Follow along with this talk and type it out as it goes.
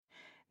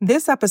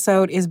This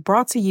episode is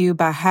brought to you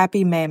by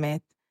Happy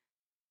Mammoth.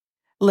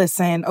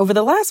 Listen, over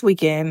the last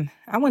weekend,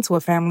 I went to a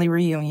family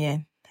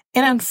reunion,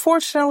 and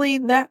unfortunately,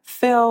 that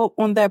fell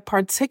on that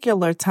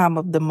particular time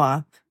of the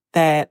month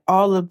that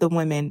all of the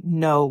women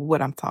know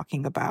what I'm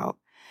talking about.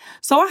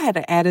 So I had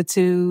an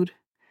attitude.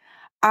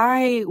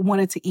 I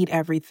wanted to eat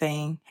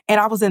everything, and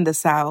I was in the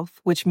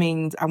South, which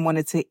means I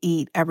wanted to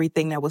eat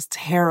everything that was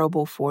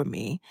terrible for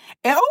me.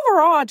 And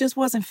overall, I just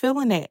wasn't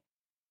feeling it.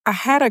 I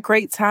had a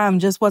great time,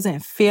 just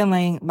wasn't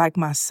feeling like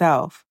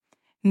myself.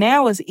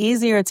 Now it's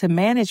easier to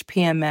manage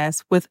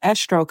PMS with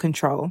Estro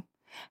Control.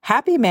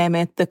 Happy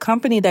Mammoth, the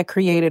company that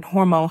created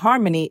Hormone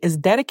Harmony, is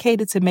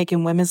dedicated to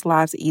making women's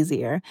lives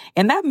easier.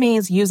 And that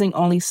means using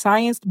only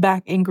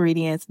science-backed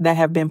ingredients that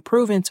have been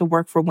proven to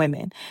work for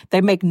women.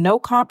 They make no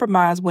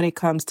compromise when it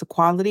comes to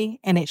quality,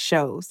 and it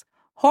shows.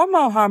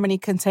 Hormone Harmony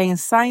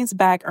contains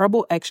science-backed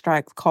herbal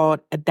extracts called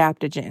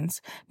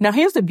adaptogens. Now,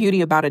 here's the beauty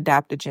about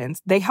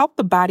adaptogens. They help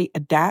the body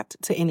adapt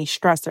to any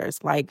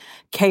stressors, like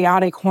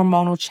chaotic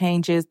hormonal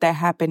changes that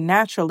happen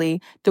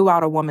naturally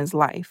throughout a woman's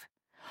life.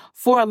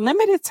 For a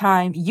limited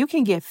time, you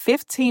can get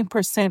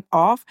 15%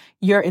 off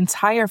your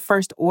entire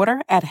first order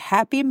at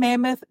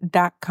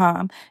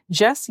happymammoth.com.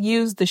 Just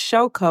use the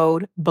show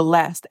code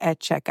BLESSED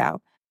at checkout.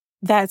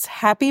 That's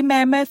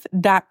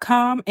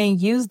happymammoth.com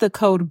and use the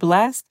code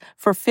BLESSED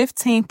for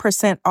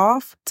 15%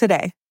 off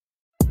today.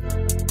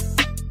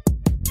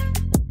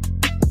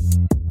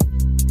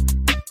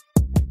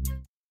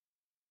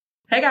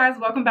 Hey guys,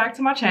 welcome back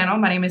to my channel.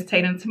 My name is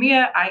Tatum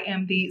Tamia. I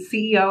am the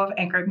CEO of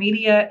Anchored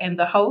Media and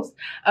the host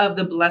of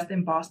the Blessed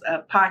and Bossed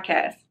Up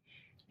podcast.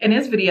 In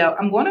this video,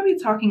 I'm going to be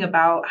talking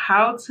about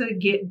how to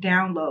get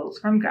downloads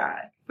from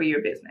God for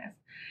your business.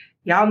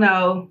 Y'all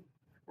know,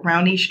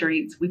 around these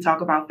streets, we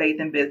talk about faith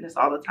and business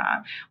all the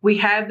time. We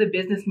have the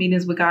business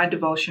meetings with God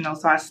devotional,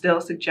 so I still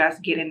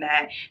suggest getting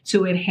that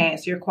to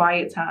enhance your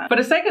quiet time. For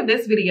the sake of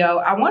this video,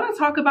 I want to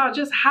talk about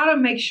just how to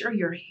make sure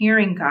you're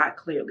hearing God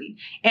clearly.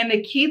 And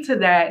the key to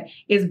that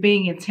is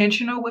being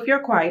intentional with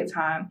your quiet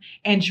time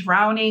and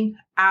drowning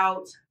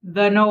out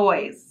the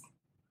noise.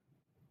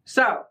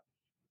 So,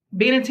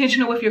 being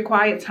intentional with your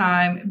quiet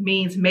time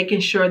means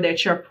making sure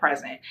that you're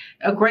present.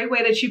 A great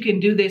way that you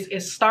can do this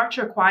is start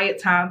your quiet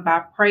time by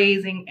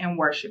praising and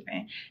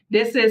worshiping.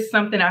 This is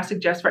something I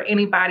suggest for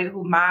anybody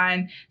whose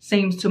mind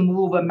seems to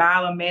move a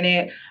mile a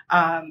minute.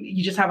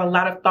 You just have a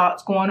lot of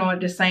thoughts going on at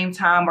the same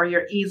time, or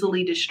you're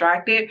easily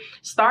distracted.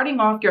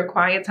 Starting off your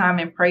quiet time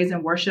in praise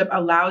and worship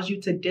allows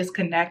you to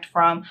disconnect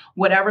from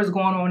whatever's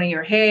going on in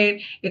your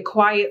head. It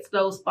quiets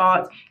those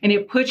thoughts and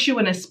it puts you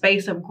in a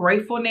space of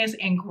gratefulness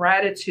and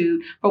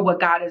gratitude for what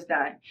God has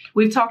done.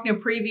 We've talked in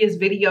previous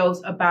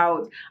videos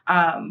about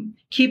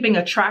keeping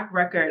a track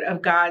record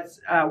of God's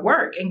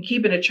work and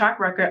keeping a track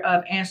record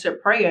of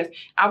answered prayers.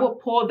 I will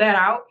pull that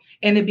out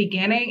in the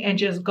beginning and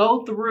just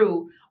go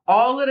through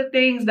all of the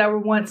things that were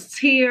once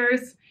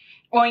tears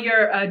on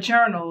your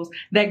journals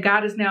that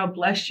God has now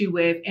blessed you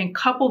with, and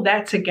couple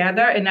that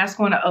together. And that's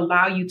going to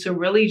allow you to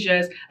really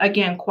just,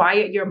 again,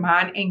 quiet your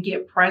mind and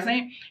get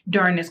present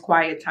during this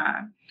quiet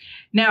time.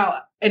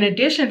 Now, in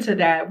addition to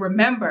that,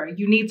 remember,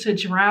 you need to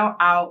drown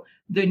out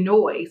the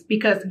noise,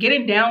 because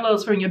getting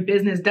downloads from your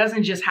business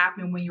doesn't just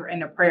happen when you're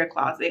in a prayer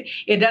closet.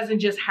 It doesn't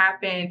just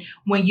happen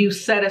when you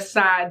set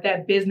aside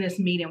that business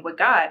meeting with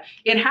God.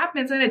 It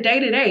happens in a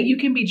day-to-day. You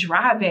can be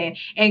driving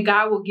and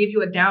God will give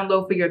you a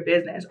download for your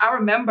business. I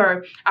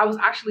remember I was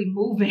actually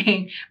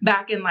moving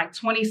back in like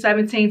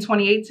 2017,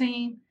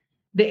 2018.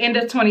 The end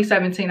of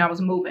 2017, I was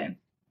moving.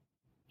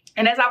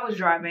 And as I was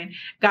driving,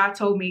 God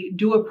told me,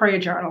 do a prayer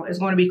journal. It's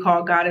going to be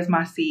called God is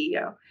My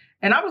CEO.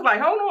 And I was like,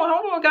 hold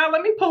on, God,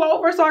 let me pull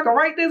over so I can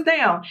write this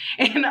down.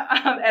 And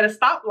at a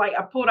stoplight,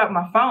 I pulled out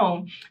my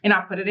phone and I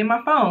put it in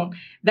my phone.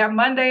 That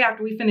Monday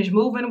after we finished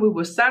moving, we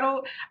were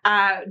settled.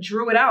 I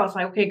drew it out. I was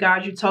like, okay,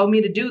 God, you told me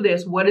to do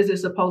this. What is it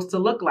supposed to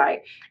look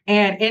like?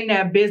 And in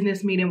that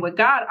business meeting with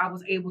God, I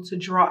was able to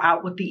draw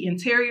out what the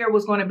interior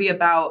was going to be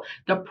about,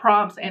 the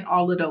prompts and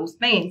all of those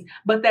things.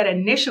 But that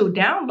initial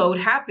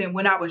download happened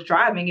when I was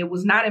driving. It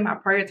was not in my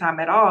prayer time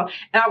at all.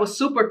 And I was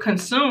super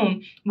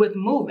consumed with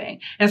moving.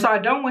 And so I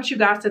don't want you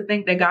guys to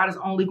think that God is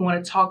only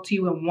going to talk to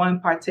you in one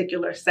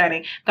particular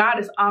setting. God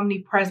is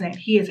omnipresent.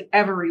 He is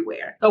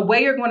everywhere. The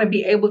way you're going to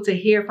be able to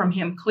hear from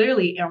him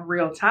clearly in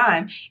real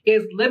time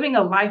is living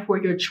a life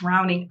where you're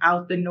drowning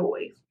out the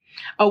noise.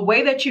 A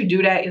way that you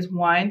do that is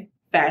one,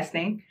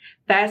 fasting.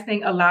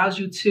 Fasting allows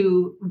you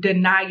to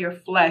deny your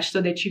flesh so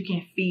that you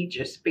can feed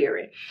your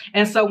spirit.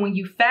 And so when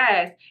you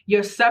fast,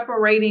 you're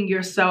separating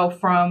yourself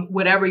from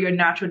whatever your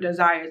natural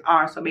desires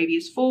are. So maybe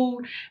it's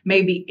food,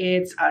 maybe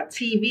it's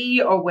TV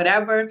or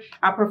whatever.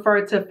 I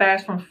prefer to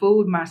fast from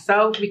food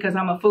myself because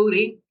I'm a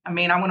foodie. I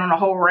mean, I went on a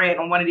whole rant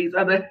on one of these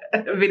other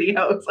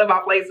videos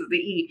about places to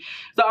eat.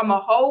 So I'm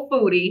a whole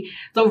foodie.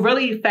 So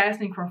really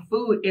fasting from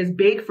food is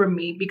big for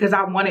me because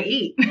I want to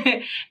eat.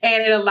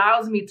 And it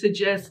allows me to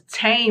just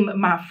tame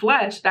my flesh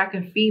flesh that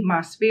can feed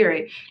my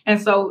spirit.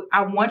 And so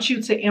I want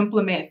you to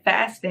implement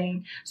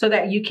fasting so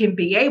that you can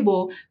be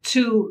able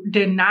to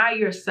deny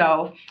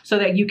yourself so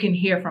that you can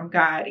hear from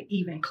God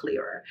even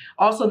clearer.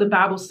 Also, the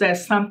Bible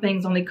says some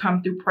things only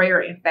come through prayer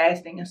and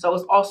fasting. And so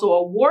it's also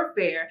a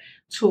warfare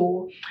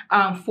tool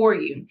for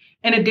you.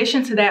 In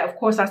addition to that, of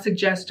course, I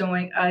suggest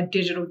doing a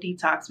digital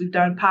detox. We've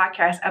done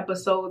podcast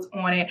episodes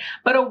on it,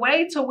 but a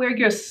way to where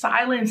you're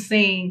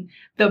silencing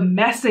the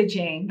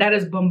messaging that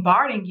is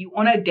bombarding you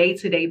on a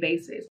day-to-day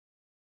basis.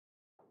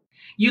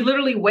 You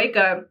literally wake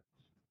up,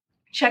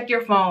 check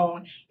your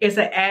phone, it's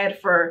an ad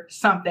for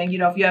something. You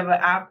know, if you have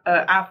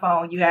an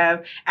iPhone, you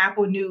have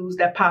Apple News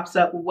that pops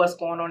up with what's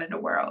going on in the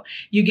world.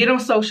 You get on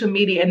social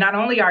media, and not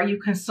only are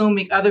you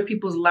consuming other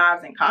people's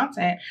lives and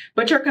content,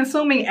 but you're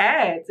consuming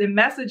ads and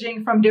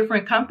messaging from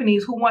different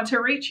companies who want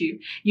to reach you.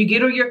 You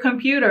get on your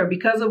computer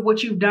because of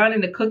what you've done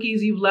and the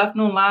cookies you've left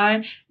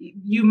online.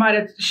 You might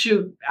have,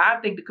 I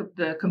think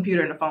the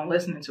computer and the phone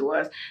listening to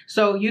us.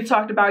 So you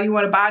talked about you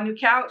want to buy a new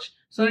couch.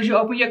 As soon as you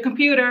open your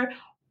computer,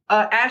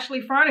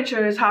 Ashley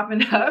Furniture is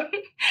hopping up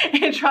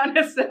and trying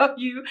to sell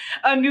you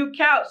a new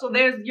couch. So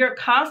you're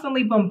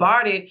constantly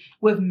bombarded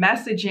with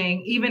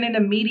messaging. Even in the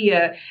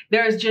media,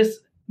 there's just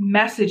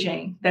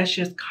messaging that's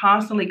just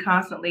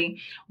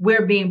constantly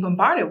we're being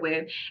bombarded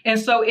with. And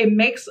so it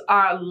makes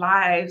our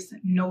lives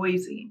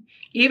noisy.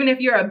 Even if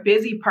you're a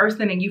busy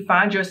person and you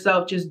find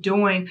yourself just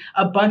doing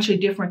a bunch of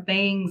different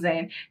things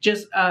and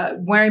just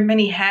wearing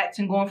many hats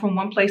and going from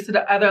one place to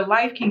the other,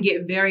 life can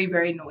get very,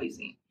 very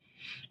noisy.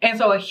 And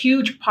so a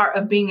huge part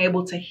of being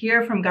able to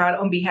hear from God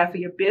on behalf of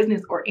your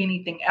business or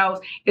anything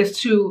else is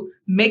to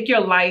make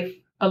your life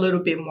a little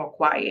bit more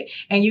quiet.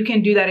 And you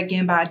can do that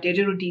again by a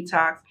digital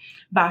detox,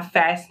 by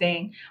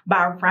fasting,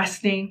 by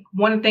resting.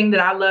 One thing that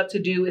I love to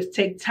do is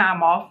take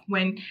time off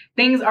when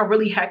things are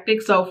really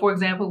hectic. So for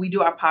example, we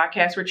do our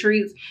podcast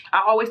retreats.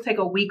 I always take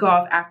a week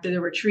off after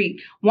the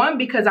retreat. One,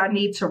 because I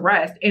need to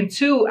rest. And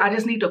two, I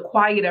just need to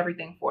quiet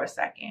everything for a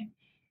second.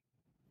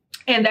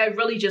 And that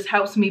really just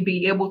helps me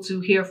be able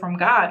to hear from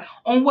God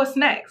on what's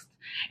next.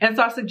 And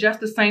so I suggest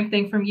the same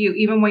thing from you.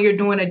 Even when you're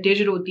doing a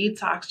digital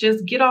detox,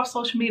 just get off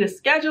social media,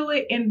 schedule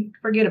it, and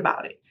forget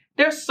about it.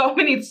 There's so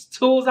many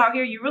tools out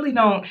here. You really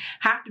don't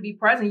have to be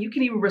present. You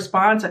can even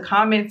respond to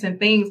comments and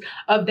things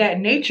of that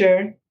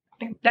nature.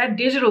 That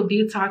digital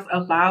detox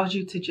allows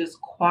you to just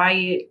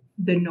quiet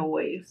the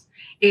noise.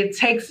 It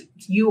takes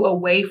you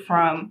away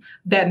from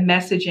that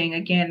messaging,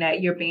 again,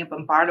 that you're being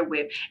bombarded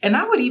with. And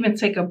I would even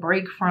take a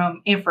break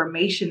from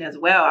information as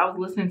well. I was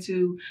listening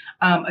to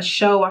a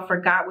show, I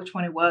forgot which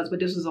one it was, but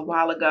this was a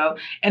while ago.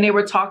 And they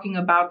were talking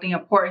about the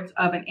importance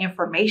of an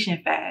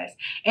information fast.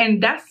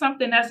 And that's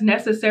something that's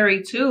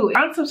necessary too.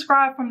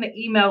 Unsubscribe from the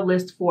email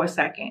list for a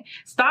second.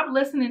 Stop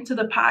listening to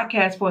the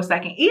podcast for a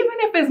second, even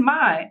if it's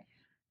mine.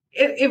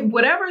 If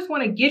whatever is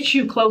going to get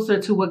you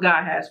closer to what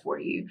God has for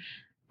you.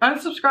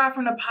 Unsubscribe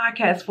from the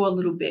podcast for a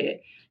little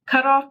bit.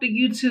 Cut off the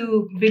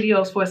YouTube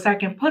videos for a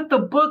second. Put the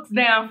books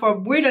down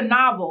read a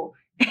novel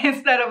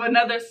instead of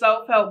another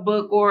self-help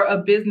book or a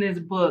business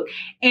book.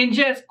 And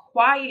just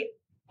quiet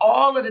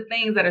all of the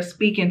things that are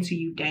speaking to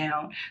you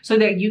down so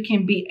that you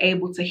can be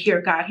able to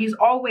hear God. He's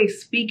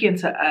always speaking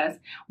to us.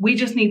 We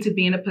just need to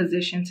be in a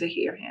position to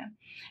hear him.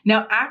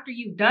 Now, after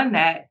you've done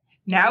that,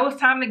 now it's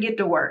time to get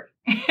to work.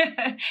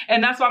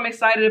 And that's why I'm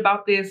excited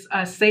about this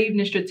Saved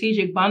and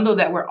Strategic bundle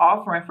that we're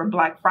offering for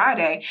Black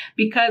Friday,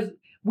 because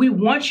we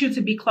want you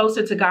to be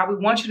closer to God. We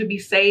want you to be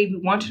saved.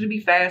 We want you to be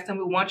fasting.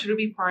 We want you to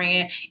be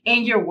praying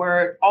in your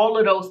word, all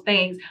of those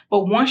things.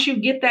 But once you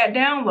get that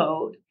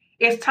download,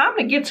 it's time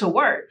to get to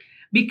work,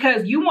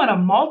 because you want to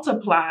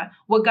multiply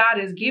what God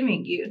is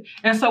giving you.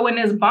 And so in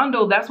this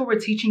bundle, that's what we're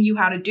teaching you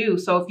how to do.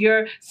 So if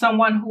you're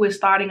someone who is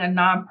starting a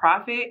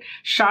nonprofit,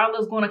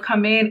 Charlotte's going to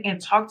come in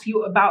and talk to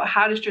you about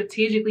how to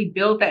strategically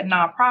build that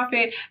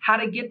nonprofit, how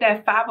to get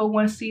that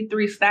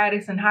 501c3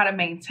 status and how to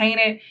maintain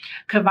it.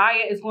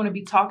 Kavaya is going to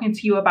be talking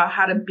to you about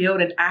how to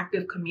build an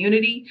active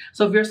community.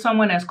 So if you're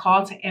someone that's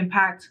called to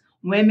impact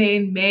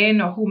women, men,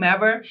 or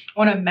whomever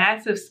on a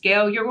massive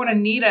scale, you're going to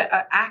need an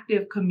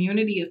active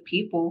community of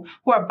people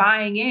who are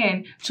buying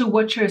in to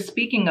what you're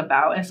speaking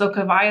about. And so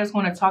Kavaya is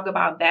going to talk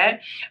about that.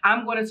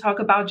 I'm going to talk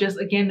about just,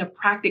 again, the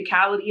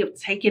practicality of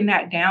taking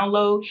that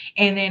download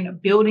and then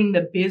building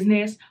the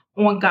business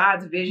on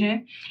God's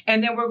vision.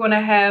 And then we're going to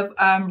have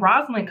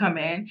Rosalind come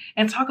in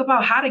and talk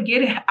about how to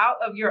get it out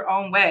of your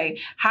own way,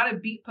 how to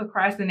beat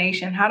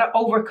procrastination, how to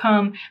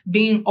overcome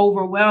being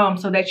overwhelmed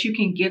so that you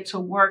can get to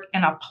work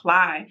and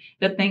apply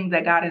the things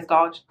that God has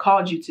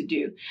called you to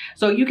do.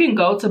 So you can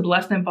go to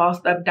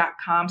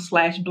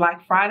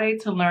blessedandbossedup.com/Black Friday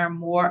to learn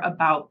more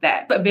about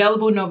that. It's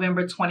available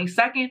November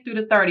 22nd through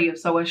the 30th.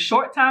 So a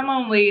short time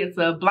only. It's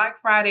a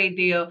Black Friday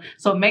deal.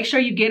 So make sure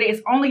you get it.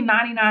 It's only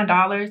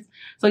 $99.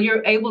 So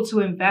you're able to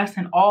invest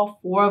casting all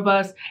 4 of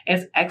us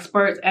as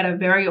experts at a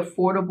very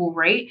affordable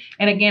rate.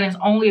 And again, it's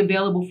only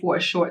available for a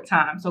short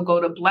time. So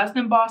go to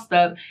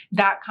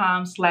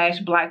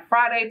blessedandbossedup.com/Black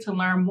Friday to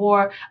learn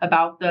more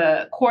about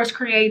the course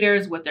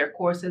creators, what their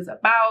course is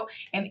about,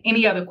 and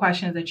any other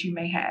questions that you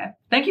may have.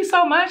 Thank you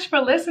so much for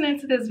listening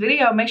to this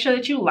video. Make sure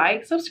that you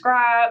like,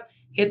 subscribe,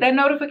 hit that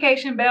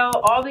notification bell,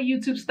 all the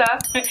YouTube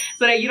stuff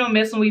so that you don't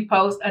miss when we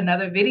post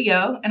another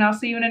video. And I'll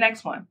see you in the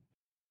next one.